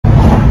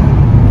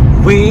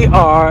We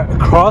are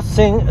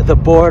crossing the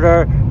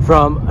border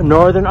from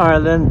Northern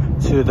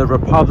Ireland to the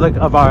Republic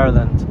of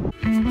Ireland.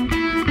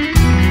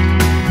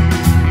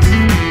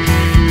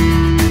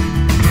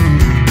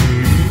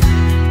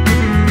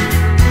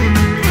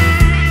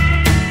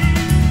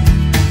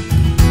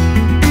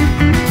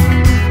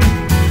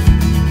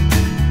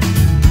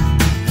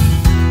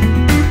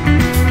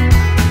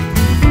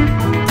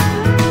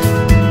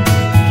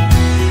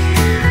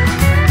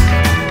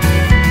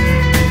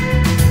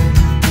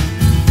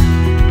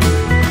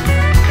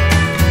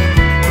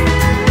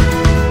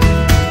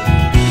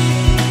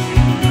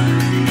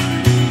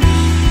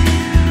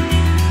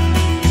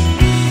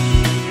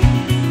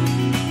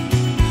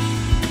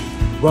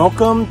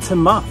 Welcome to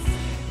Muff.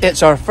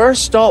 It's our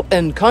first stop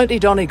in County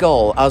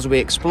Donegal as we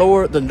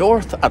explore the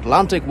North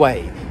Atlantic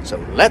Way. So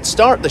let's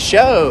start the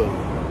show.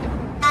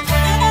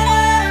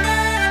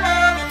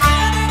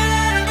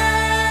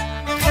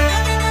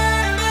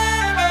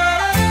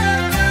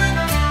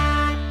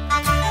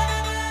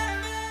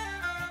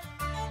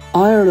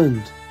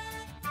 Ireland,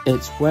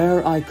 it's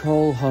where I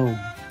call home,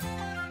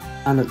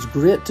 and it's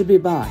great to be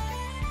back.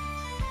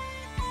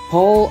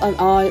 Paul and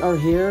I are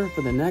here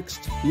for the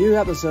next few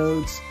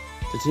episodes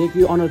to take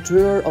you on a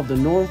tour of the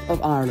north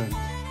of Ireland.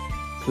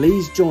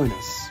 Please join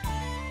us.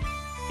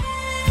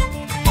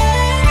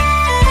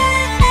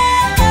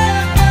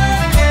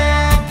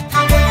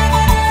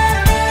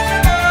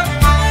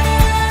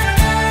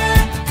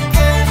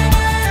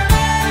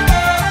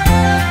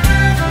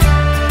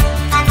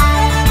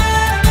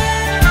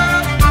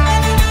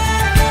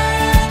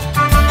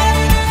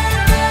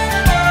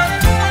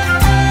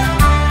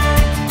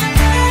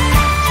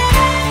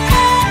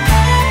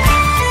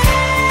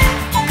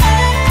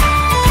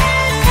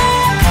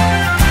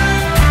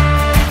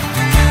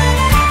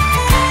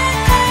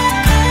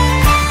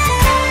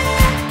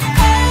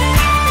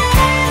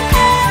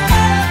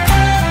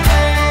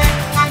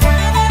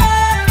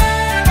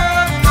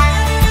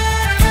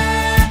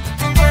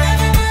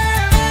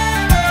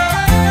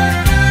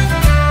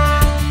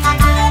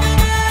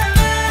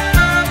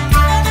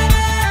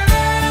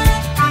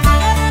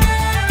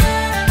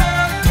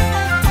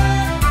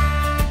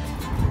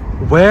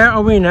 Where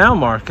are we now,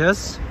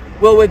 Marcus?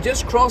 Well, we've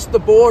just crossed the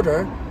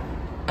border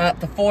at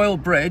the Foyle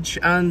Bridge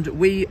and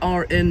we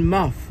are in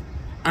Muff.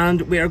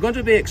 And we are going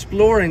to be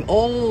exploring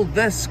all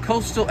this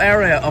coastal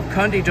area of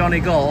County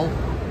Donegal,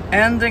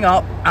 ending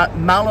up at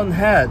Malin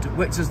Head,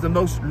 which is the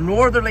most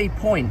northerly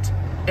point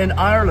in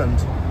Ireland.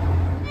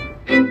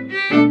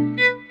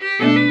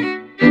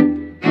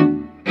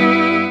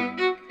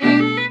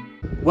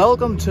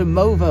 Welcome to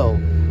Moville,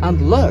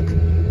 and look,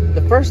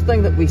 the first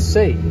thing that we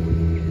see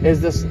is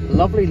this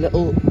lovely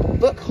little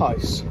book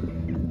house.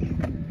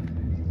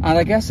 And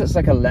I guess it's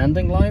like a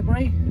lending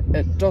library.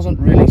 It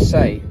doesn't really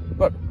say,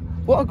 but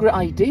what a great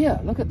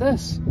idea. Look at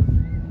this.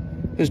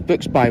 There's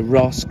books by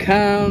Ross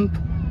Camp,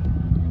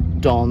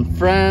 Don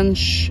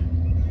French.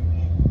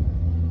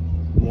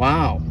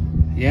 Wow,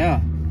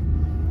 yeah.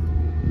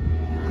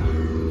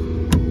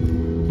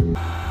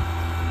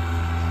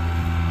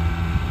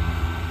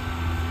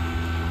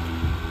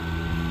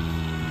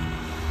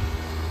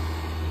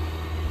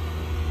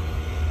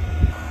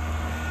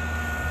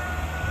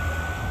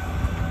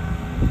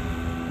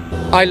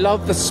 I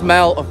love the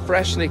smell of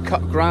freshly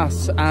cut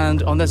grass,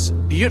 and on this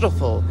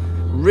beautiful,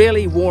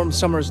 really warm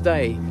summer's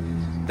day,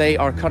 they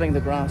are cutting the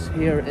grass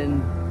here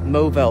in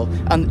Moville.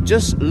 And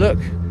just look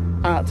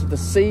at the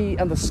sea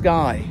and the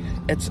sky.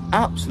 It's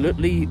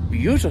absolutely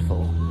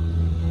beautiful.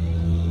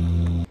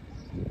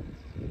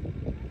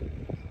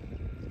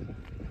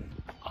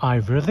 I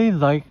really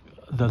like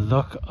the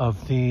look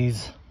of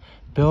these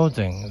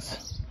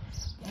buildings.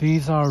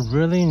 These are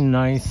really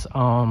nice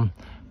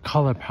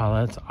color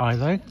palettes. I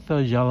like the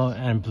yellow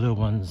and blue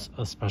ones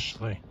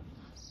especially.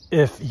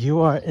 If you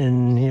are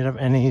in need of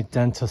any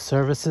dental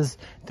services,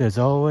 there's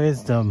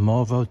always the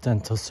Moville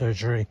Dental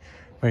Surgery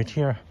right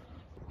here.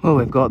 Well,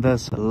 we've got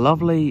this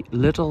lovely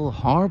little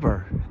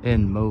harbour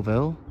in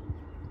Moville.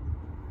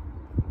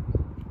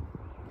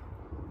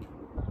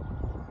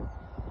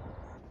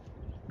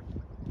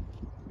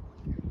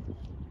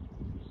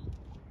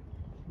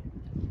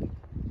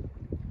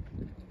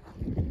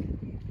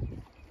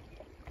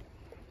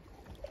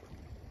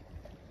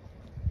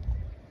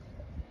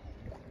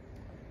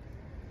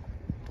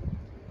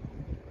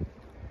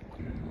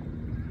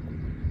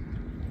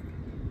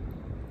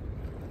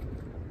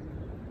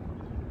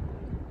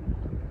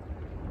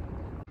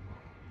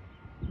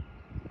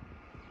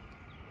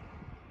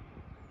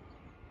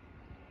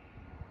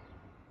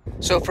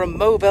 So from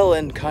Moville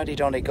in County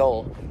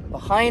Donegal,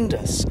 behind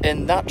us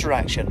in that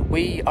direction,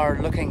 we are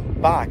looking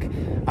back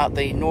at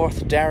the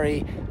North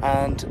Derry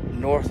and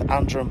North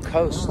Antrim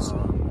coasts.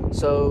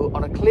 So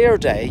on a clear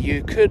day,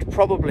 you could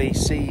probably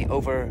see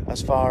over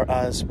as far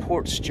as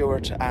Port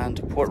Stewart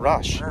and Port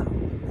Rush.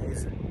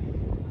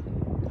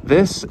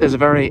 This is a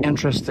very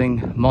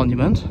interesting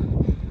monument,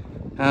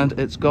 and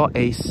it's got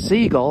a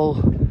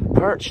seagull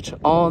perched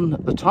on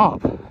the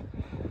top, and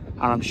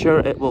I'm sure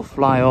it will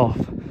fly off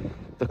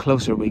the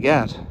closer we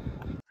get.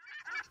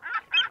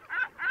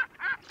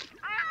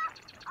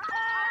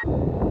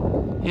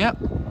 Yep.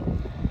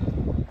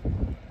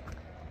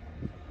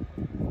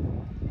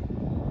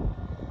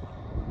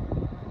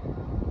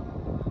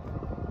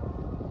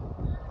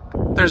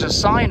 There's a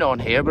sign on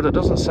here, but it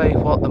doesn't say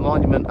what the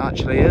monument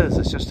actually is.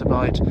 It's just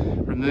about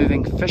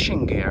removing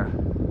fishing gear.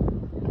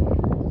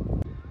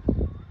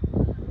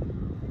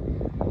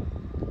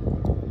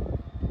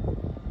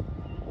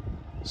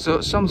 So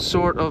it's some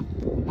sort of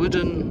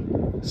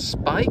wooden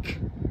spike.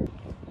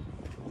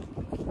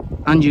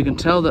 And you can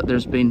tell that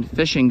there's been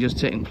fishing just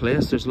taking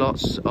place. There's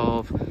lots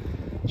of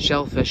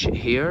shellfish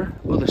here.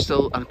 Oh, there's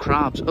still, and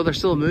crabs. Oh, they're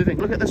still moving.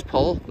 Look at this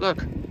pole,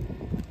 look.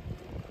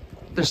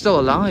 They're still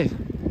alive.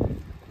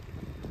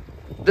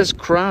 This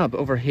crab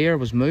over here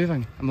was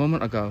moving a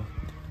moment ago.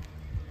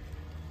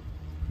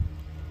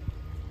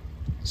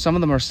 Some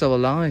of them are still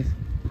alive.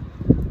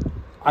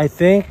 I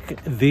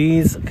think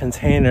these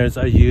containers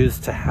are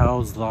used to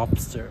house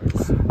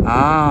lobsters.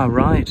 Ah,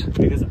 right.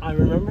 Because I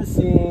remember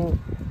seeing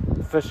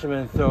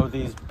fishermen throw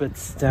these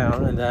bits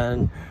down and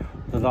then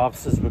the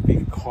lobsters would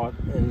be caught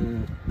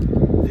in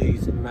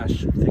these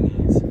mesh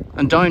thingies.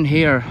 And down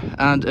here,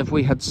 and if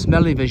we had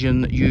smelly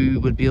vision, you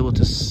would be able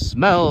to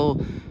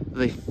smell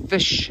the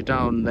fish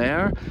down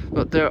there.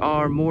 But there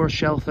are more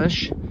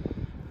shellfish,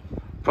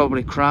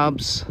 probably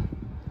crabs,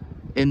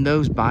 in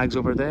those bags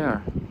over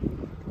there.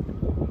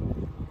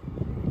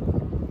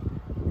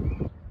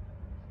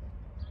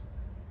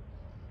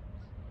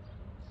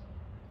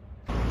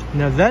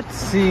 Now let's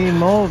see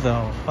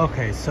Molville.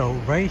 Okay, so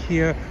right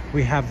here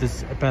we have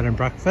this bed and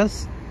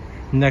breakfast.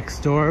 Next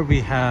door we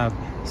have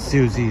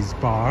Susie's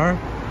Bar.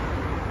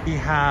 We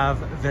have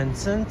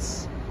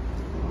Vincent's.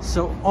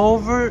 So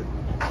over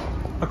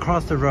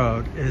across the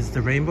road is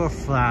the rainbow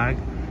flag,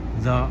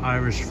 the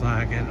Irish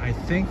flag, and I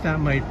think that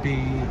might be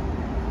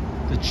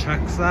the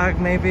Czech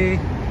flag, maybe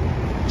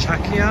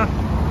Czechia.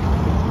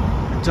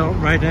 Don't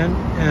write in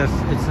if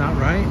it's not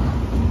right.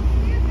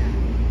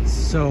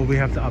 So we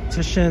have the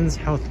Opticians,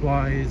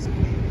 Healthwise,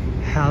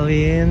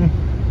 Hallian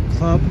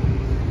Club.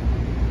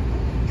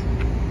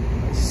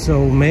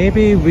 So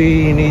maybe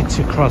we need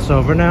to cross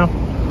over now.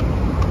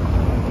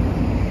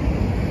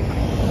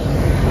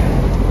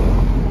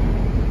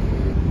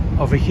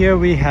 Over here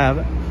we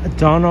have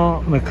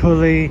Donald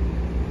McCulley.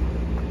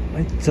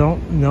 I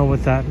don't know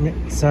what that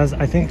says.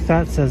 I think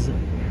that says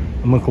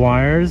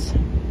McGuire's.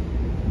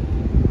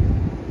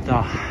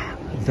 The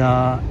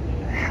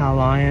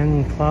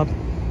Hallian Club.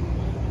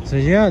 So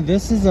yeah,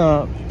 this is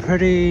a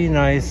pretty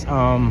nice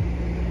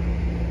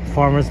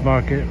farmers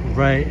market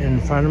right in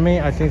front of me.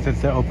 I think that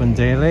they're open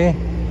daily.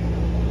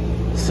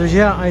 So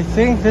yeah, I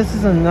think this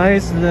is a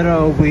nice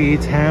little wee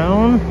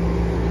town.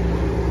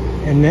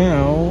 And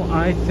now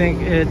I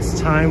think it's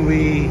time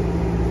we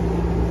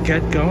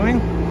get going.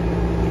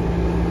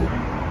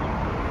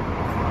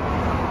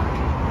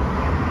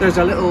 There's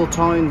a little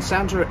town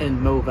centre in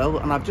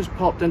Moville, and I've just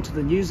popped into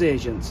the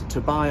newsagents to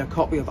buy a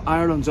copy of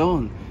Ireland's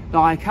Own.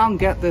 Now I can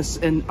get this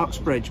in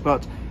Uxbridge,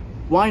 but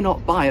why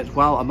not buy it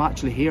while I'm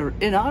actually here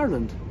in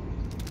Ireland?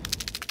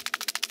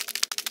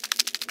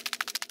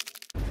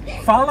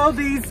 Follow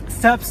these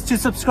steps to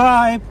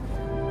subscribe.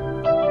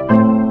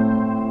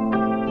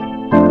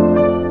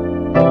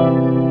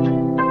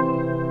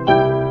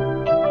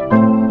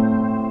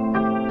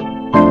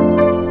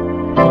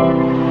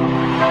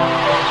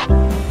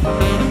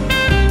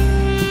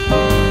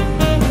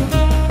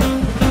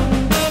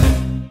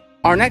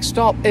 Our next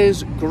stop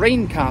is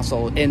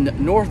Greencastle in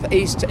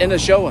northeast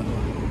Inishowen.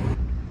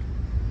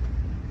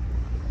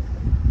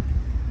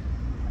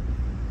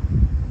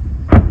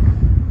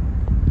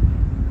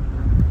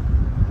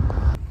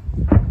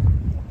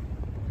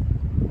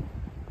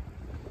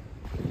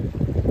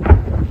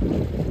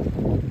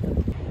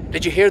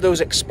 Did you hear those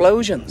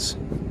explosions?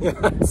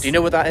 Yes. Do you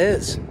know what that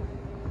is?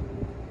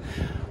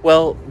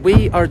 Well,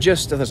 we are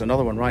just, there's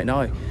another one right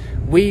now.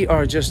 We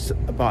are just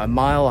about a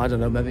mile, I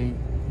don't know, maybe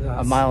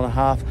a mile and a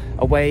half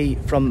away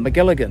from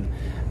McGilligan,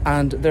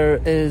 and there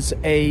is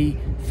a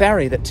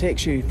ferry that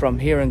takes you from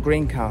here in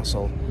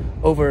Greencastle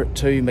over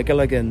to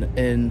McGilligan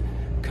in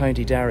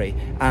County Derry.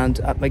 And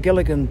at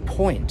McGilligan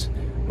Point,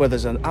 where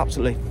there's an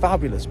absolutely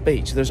fabulous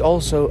beach, there's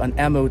also an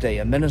MOD,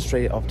 a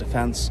Ministry of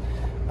Defence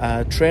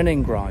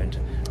training ground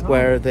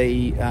where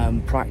they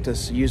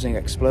practice using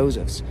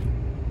explosives.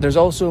 There's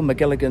also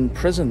McGilligan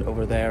Prison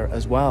over there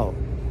as well.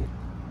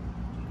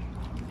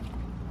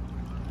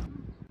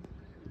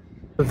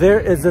 There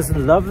is this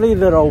lovely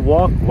little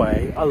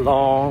walkway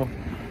along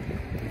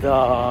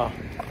the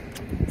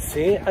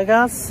sea, I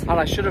guess. And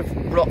I should have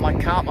brought my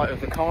cap out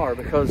of the car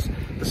because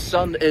the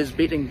sun is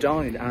beating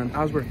down, and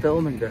as we're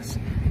filming this,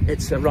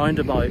 it's around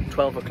about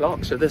 12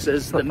 o'clock, so this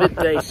is the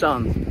midday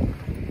sun.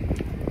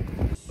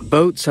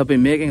 Boats have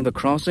been making the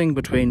crossing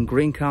between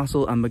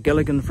Greencastle and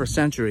McGilligan for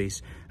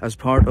centuries as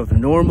part of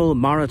normal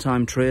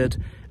maritime trade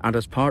and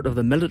as part of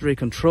the military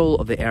control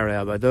of the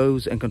area by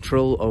those in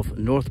control of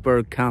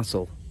Northburg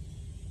Castle.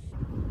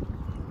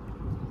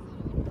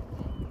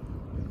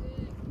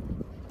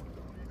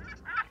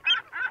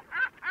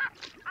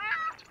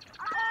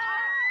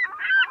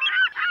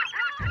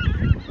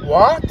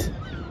 What?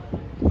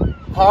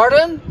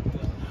 Pardon?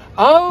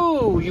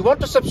 Oh, you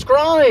want to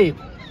subscribe?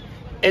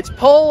 It's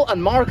Paul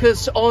and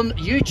Marcus on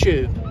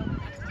YouTube.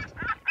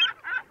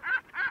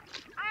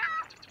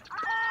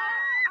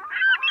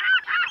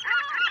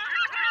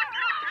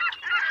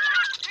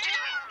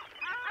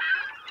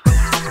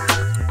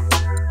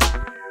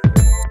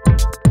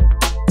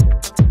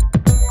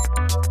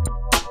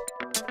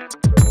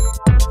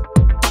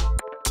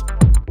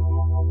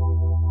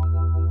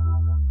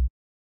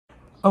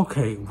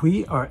 Okay,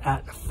 we are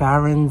at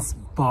Farron's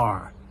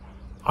Bar,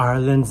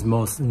 Ireland's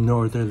most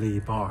northerly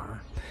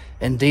bar.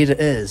 Indeed it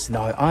is.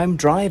 Now I'm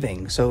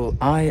driving, so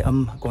I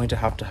am going to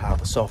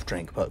have a soft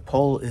drink, but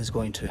Paul is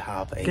going to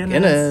have a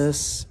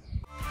Guinness.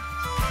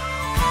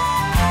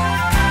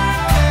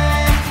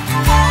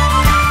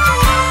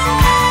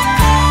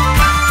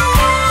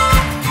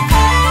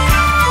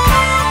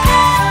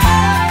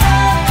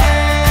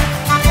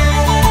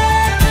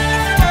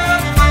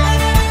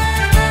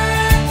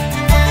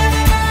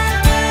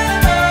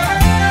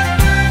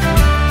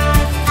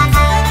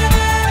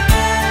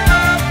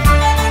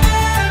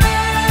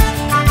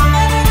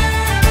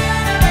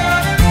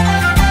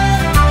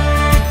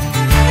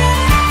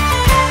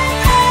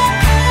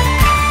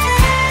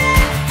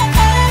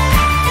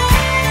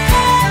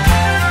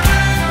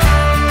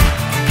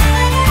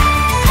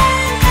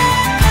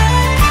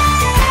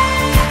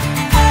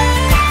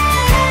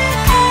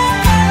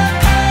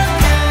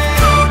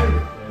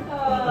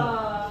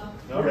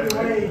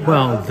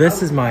 Well,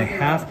 this is my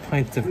half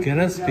pint of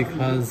Guinness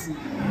because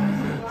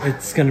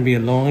it's going to be a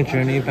long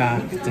journey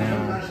back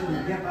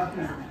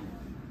down.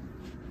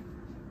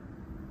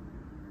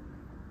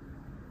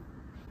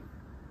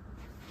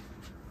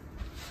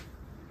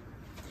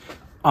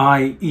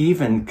 I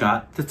even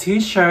got the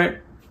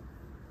t-shirt.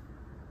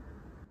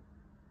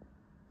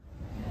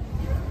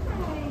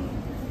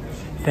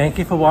 Thank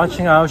you for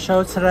watching our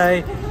show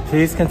today.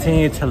 Please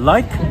continue to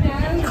like,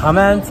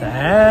 comment,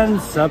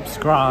 and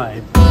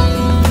subscribe.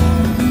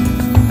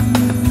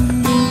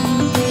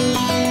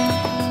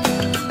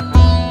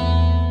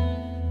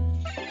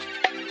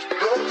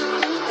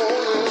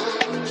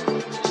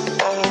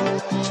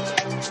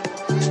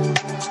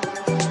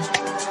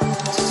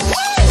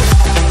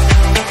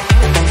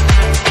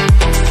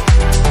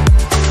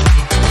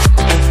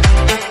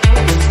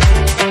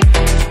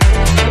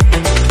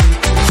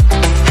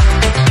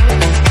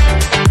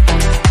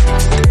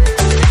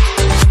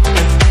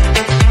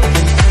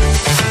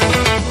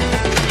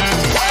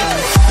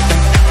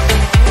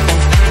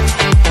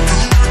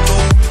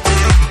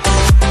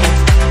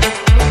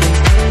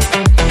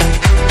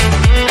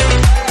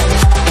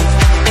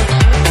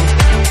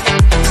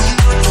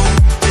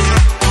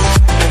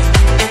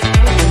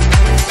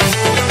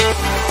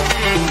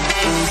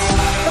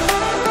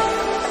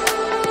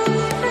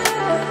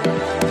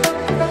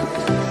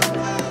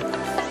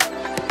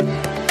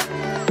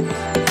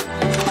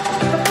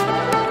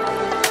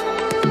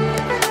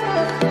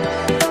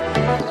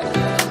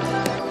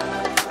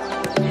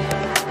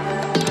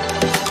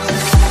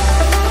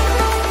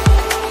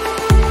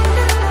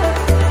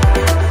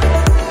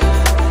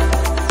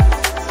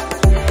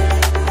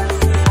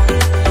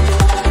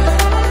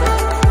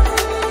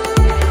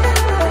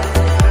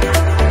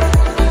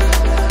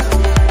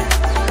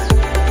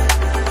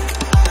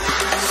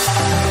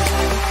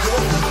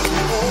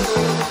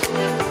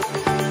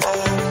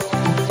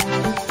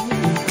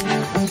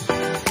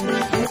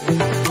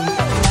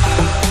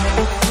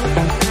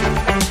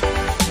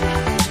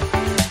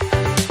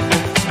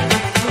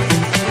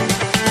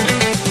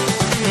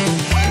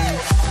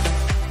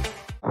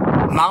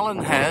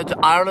 Malin Head,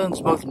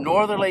 Ireland's most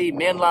northerly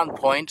mainland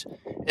point,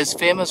 is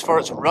famous for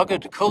its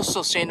rugged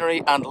coastal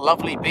scenery and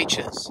lovely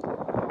beaches.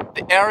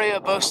 The area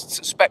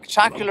boasts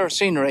spectacular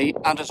scenery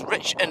and is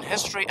rich in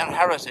history and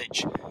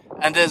heritage,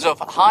 and is of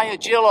high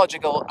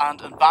geological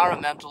and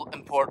environmental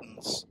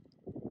importance.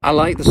 I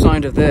like the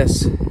sound of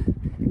this.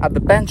 At the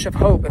Bench of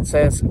Hope it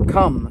says,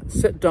 "Come,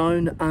 sit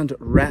down and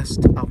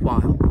rest a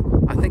while."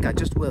 I think I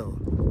just will.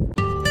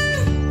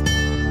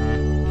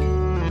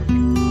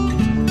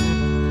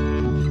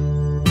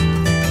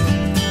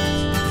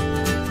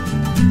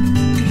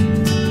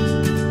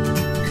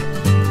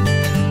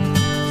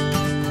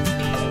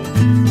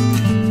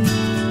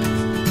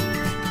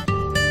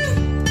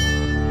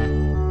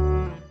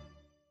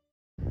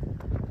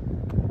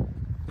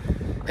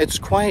 It's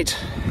quite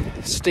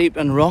steep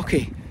and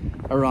rocky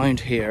around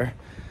here,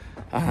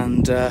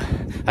 and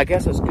I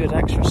guess it's good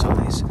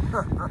exercise.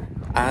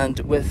 And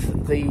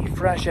with the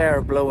fresh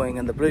air blowing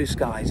and the blue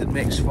skies, it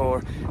makes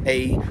for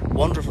a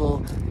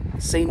wonderful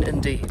scene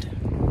indeed.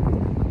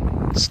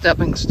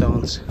 Stepping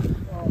stones.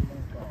 Oh my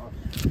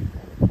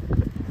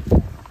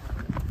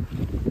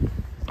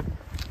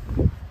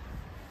god.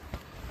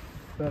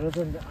 Better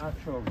than the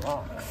actual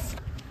rocks,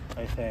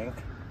 I think.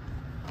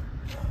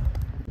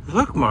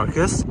 Look,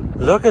 Marcus,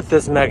 look at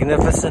this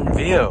magnificent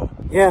view.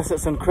 Yes,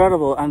 it's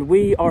incredible, and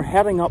we are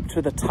heading up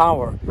to the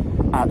tower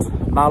at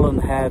Malin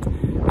Head,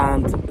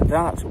 and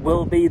that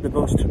will be the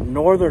most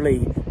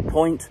northerly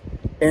point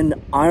in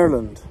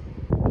Ireland.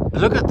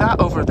 Look at that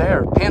over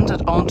there,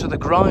 painted onto the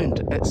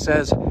ground. It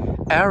says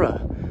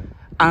Era,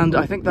 And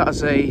I think that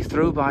is a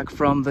throwback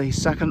from the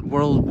Second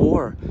World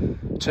War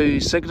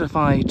to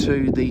signify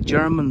to the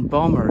German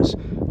bombers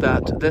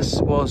that this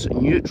was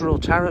neutral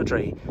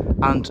territory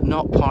and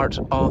not part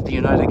of the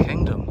United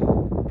Kingdom.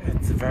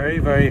 It's very,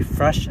 very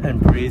fresh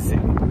and breezy.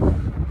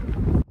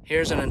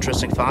 Here's an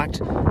interesting fact.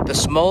 The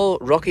small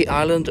rocky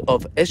island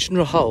of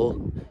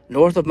Hull,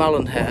 north of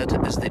Malin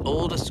Head, is the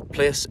oldest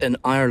place in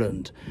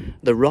Ireland.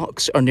 The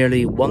rocks are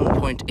nearly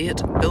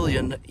 1.8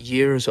 billion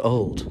years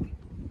old.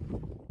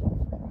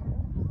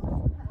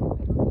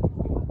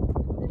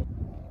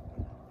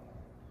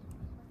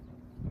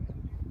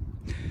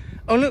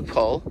 Oh look,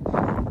 Paul,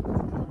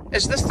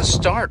 is this the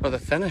start or the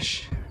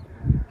finish?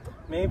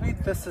 Maybe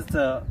this is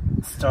the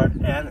start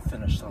and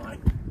finish line.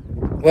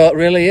 Well, it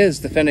really is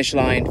the finish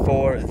line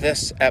for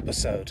this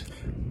episode.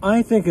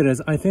 I think it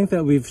is. I think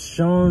that we've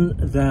shown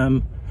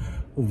them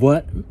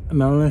what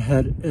Malin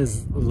Head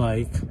is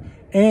like.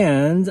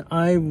 And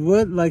I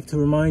would like to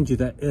remind you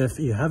that if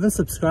you haven't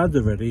subscribed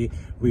already,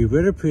 we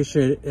would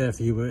appreciate it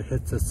if you would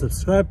hit the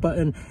subscribe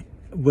button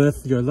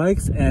with your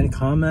likes and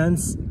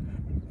comments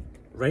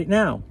right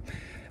now.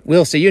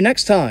 We'll see you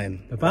next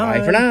time. Bye-bye.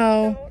 Bye for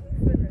now.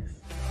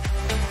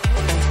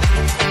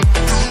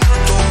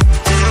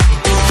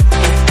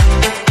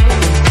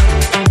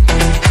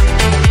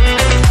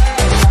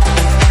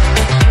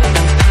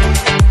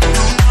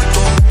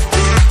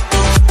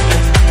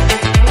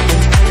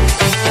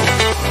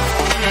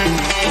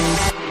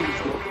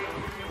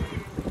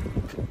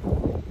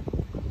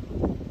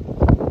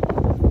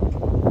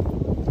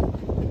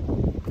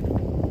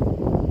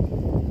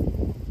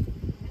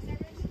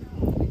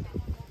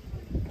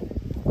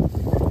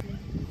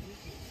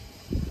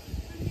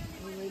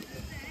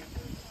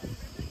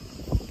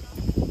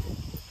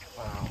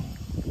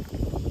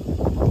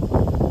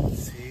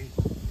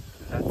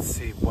 Let's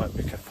see what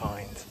we can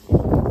find.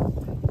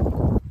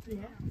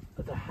 Yeah.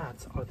 The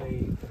hats, are they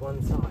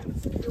one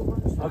size? They're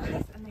one size,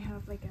 Okay. and they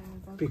have like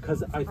a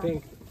Because I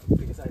think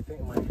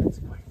my head's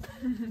quite.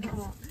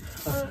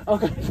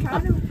 Okay. Okay. You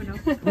can open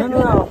up. No.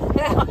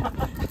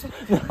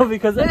 No,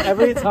 because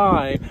every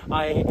time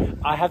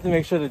I have to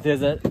make sure that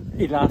there's an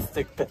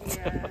elastic bit.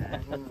 Yeah.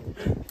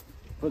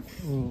 But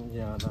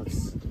yeah,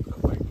 that's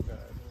quite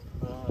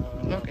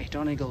good. Look, a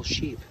Donegal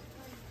sheep.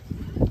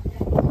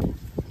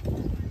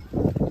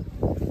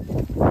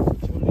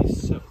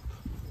 Soap.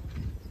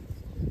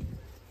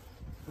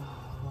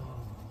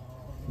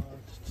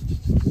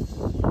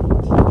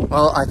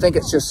 Well, I think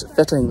it's just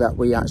fitting that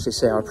we actually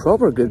say our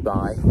proper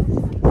goodbye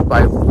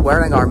by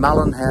wearing our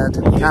Malin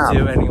Head cap. You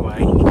do anyway.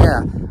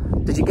 Yeah.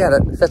 Did you get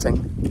it? Fitting.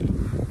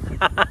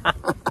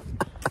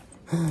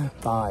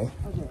 Bye.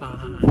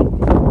 Bye.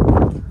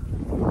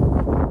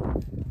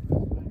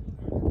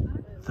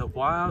 The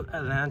Wild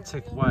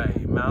Atlantic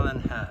Way, Malin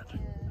Head.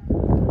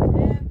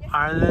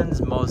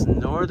 Ireland's most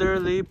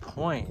northerly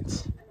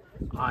point.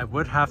 I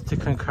would have to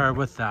concur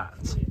with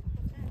that.